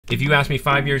If you asked me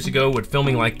 5 years ago, would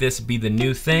filming like this be the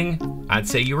new thing? I'd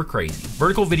say you were crazy.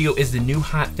 Vertical video is the new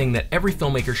hot thing that every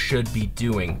filmmaker should be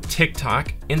doing.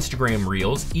 TikTok, Instagram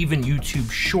Reels, even YouTube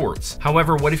Shorts.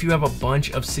 However, what if you have a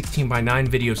bunch of 16:9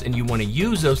 videos and you want to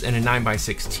use those in a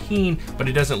 9:16, but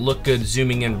it doesn't look good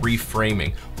zooming and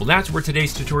reframing? Well, that's where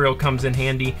today's tutorial comes in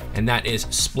handy, and that is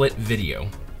split video.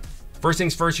 First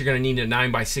things first, you're gonna need a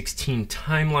 9:16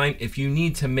 timeline. If you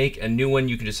need to make a new one,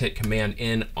 you can just hit Command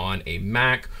N on a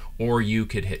Mac, or you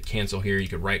could hit cancel here. You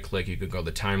could right click, you could go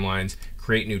to timelines,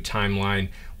 create new timeline.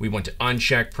 We want to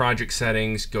uncheck project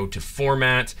settings, go to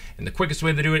format, and the quickest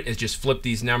way to do it is just flip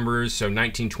these numbers. So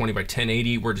 1920 by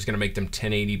 1080, we're just gonna make them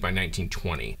 1080 by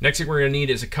 1920. Next thing we're gonna need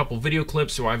is a couple video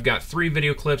clips. So I've got 3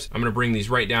 video clips. I'm gonna bring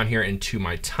these right down here into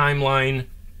my timeline.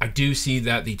 I do see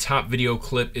that the top video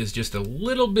clip is just a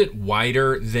little bit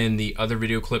wider than the other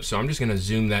video clip, so I'm just gonna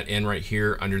zoom that in right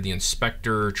here under the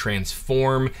inspector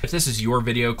transform. If this is your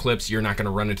video clips, you're not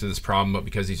gonna run into this problem, but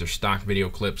because these are stock video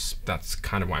clips, that's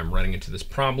kind of why I'm running into this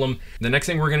problem. The next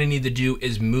thing we're gonna need to do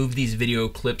is move these video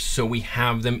clips so we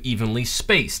have them evenly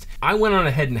spaced. I went on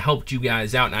ahead and helped you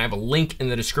guys out, and I have a link in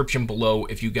the description below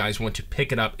if you guys want to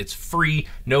pick it up. It's free,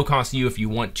 no cost to you. If you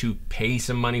want to pay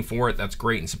some money for it, that's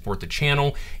great, and support the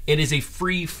channel. It is a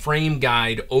free frame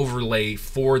guide overlay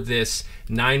for this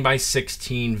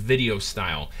 9:16 video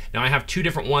style. Now I have 2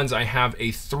 different ones. I have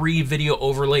a 3 video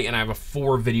overlay and I have a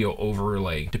 4 video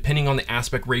overlay. Depending on the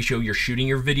aspect ratio you're shooting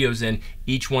your videos in,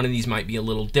 each one of these might be a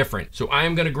little different. So I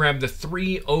am gonna grab the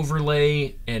 3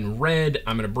 overlay in red.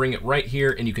 I'm gonna bring it right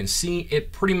here, and you can see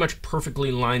it pretty much perfectly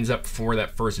lines up for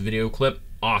that first video clip.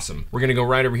 Awesome. We're gonna go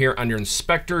right over here under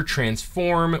inspector,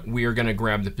 transform. We are gonna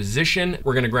grab the position.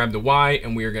 We're gonna grab the Y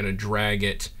and we are gonna drag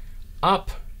it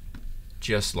up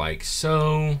just like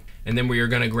so. And then we are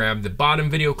gonna grab the bottom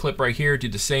video clip right here, do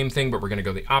the same thing, but we're gonna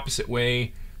go the opposite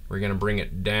way. We're gonna bring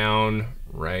it down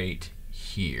right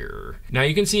here. Now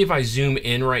you can see if I zoom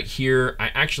in right here, I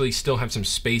actually still have some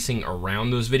spacing around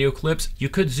those video clips. You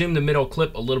could zoom the middle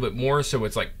clip a little bit more so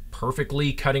it's like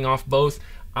perfectly cutting off both.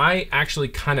 I actually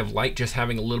kind of like just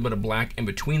having a little bit of black in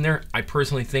between there. I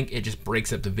personally think it just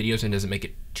breaks up the videos and doesn't make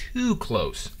it too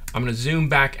close. I'm gonna zoom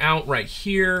back out right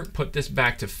here, put this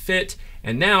back to fit,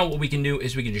 and now what we can do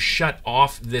is we can just shut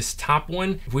off this top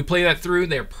one. If we play that through,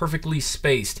 they're perfectly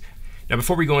spaced. Now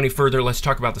before we go any further, let's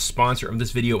talk about the sponsor of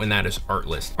this video, and that is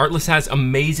Artlist. Artlist has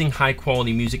amazing high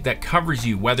quality music that covers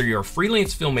you, whether you're a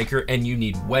freelance filmmaker and you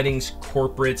need weddings,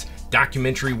 corporates,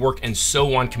 documentary work, and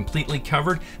so on completely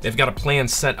covered. They've got a plan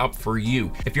set up for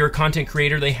you. If you're a content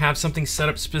creator, they have something set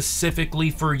up specifically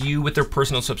for you with their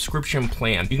personal subscription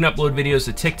plan. You can upload videos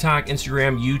to TikTok,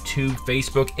 Instagram, YouTube,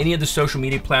 Facebook, any of the social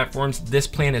media platforms. This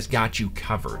plan has got you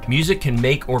covered. Music can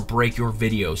make or break your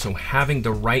video, so having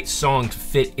the right song to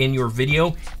fit in your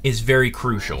video is very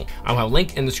crucial. I'll have a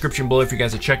link in the description below if you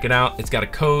guys to check it out. It's got a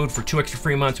code for 2 extra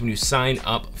free months when you sign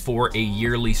up for a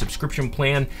yearly subscription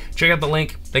plan. Check out the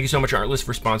link. Thank you so much, Artlist,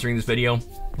 for sponsoring this video.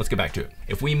 Let's get back to it.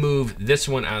 If we move this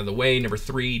one out of the way, number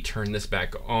 3, turn this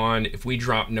back on. If we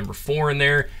drop number 4 in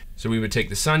there, so we would take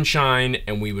the sunshine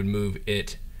and we would move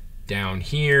it down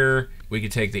here. We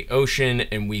could take the ocean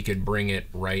and we could bring it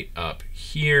right up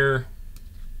here.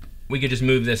 We could just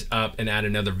move this up and add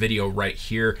another video right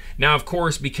here. Now, of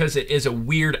course, because it is a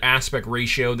weird aspect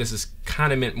ratio, this is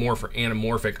kind of meant more for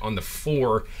anamorphic on the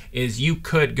 4, is you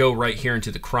could go right here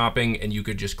into the cropping and you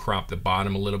could just crop the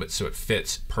bottom a little bit so it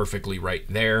fits perfectly right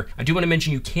there. I do want to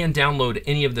mention you can download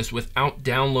any of this without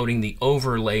downloading the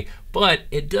overlay, but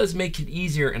it does make it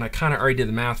easier, and I kind of already did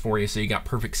the math for you, so you got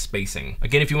perfect spacing.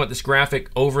 Again, if you want this graphic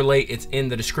overlay, it's in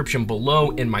the description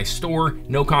below in my store.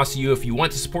 No cost to you. If you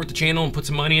want to support the channel and put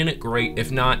some money in it, great. If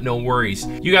not, no worries.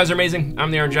 You guys are amazing.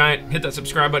 I'm the Iron Giant. Hit that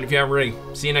subscribe button if you haven't already.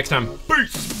 See you next time.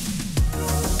 Peace!